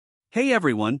Hey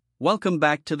everyone, welcome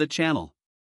back to the channel.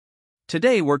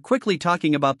 Today we're quickly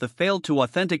talking about the failed to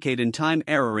authenticate in time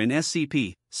error in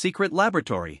SCP, Secret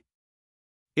Laboratory.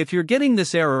 If you're getting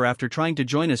this error after trying to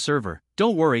join a server,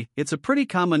 don't worry, it's a pretty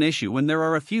common issue and there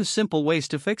are a few simple ways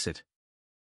to fix it.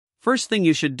 First thing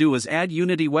you should do is add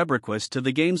unitywebrequest to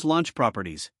the game's launch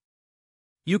properties.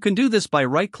 You can do this by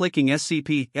right-clicking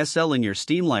SCP-SL in your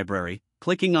Steam library,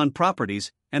 clicking on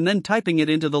Properties, and then typing it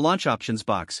into the launch options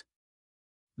box.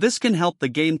 This can help the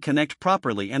game connect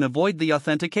properly and avoid the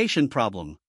authentication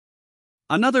problem.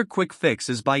 Another quick fix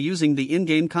is by using the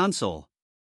in-game console.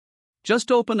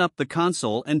 Just open up the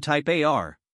console and type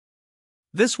AR.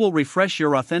 This will refresh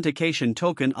your authentication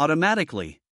token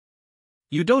automatically.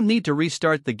 You don't need to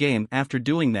restart the game after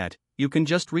doing that, you can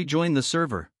just rejoin the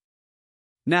server.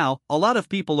 Now, a lot of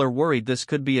people are worried this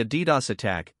could be a DDoS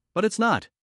attack, but it's not.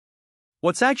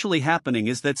 What's actually happening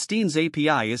is that Steam's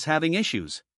API is having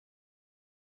issues.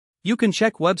 You can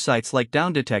check websites like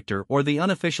DownDetector or the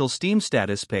unofficial Steam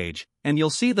status page, and you'll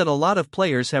see that a lot of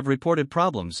players have reported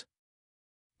problems.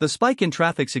 The spike in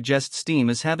traffic suggests Steam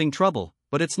is having trouble,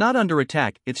 but it's not under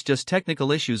attack, it's just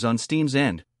technical issues on Steam's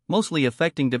end, mostly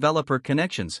affecting developer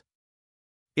connections.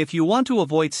 If you want to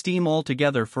avoid Steam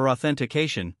altogether for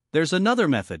authentication, there's another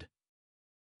method.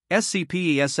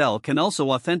 SCP-SL can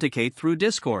also authenticate through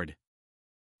Discord.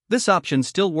 This option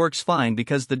still works fine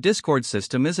because the Discord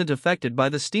system isn't affected by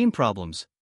the Steam problems.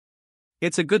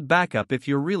 It's a good backup if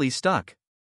you're really stuck.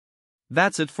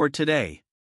 That's it for today.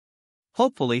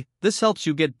 Hopefully, this helps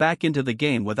you get back into the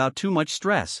game without too much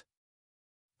stress.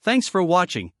 Thanks for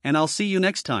watching, and I'll see you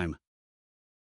next time.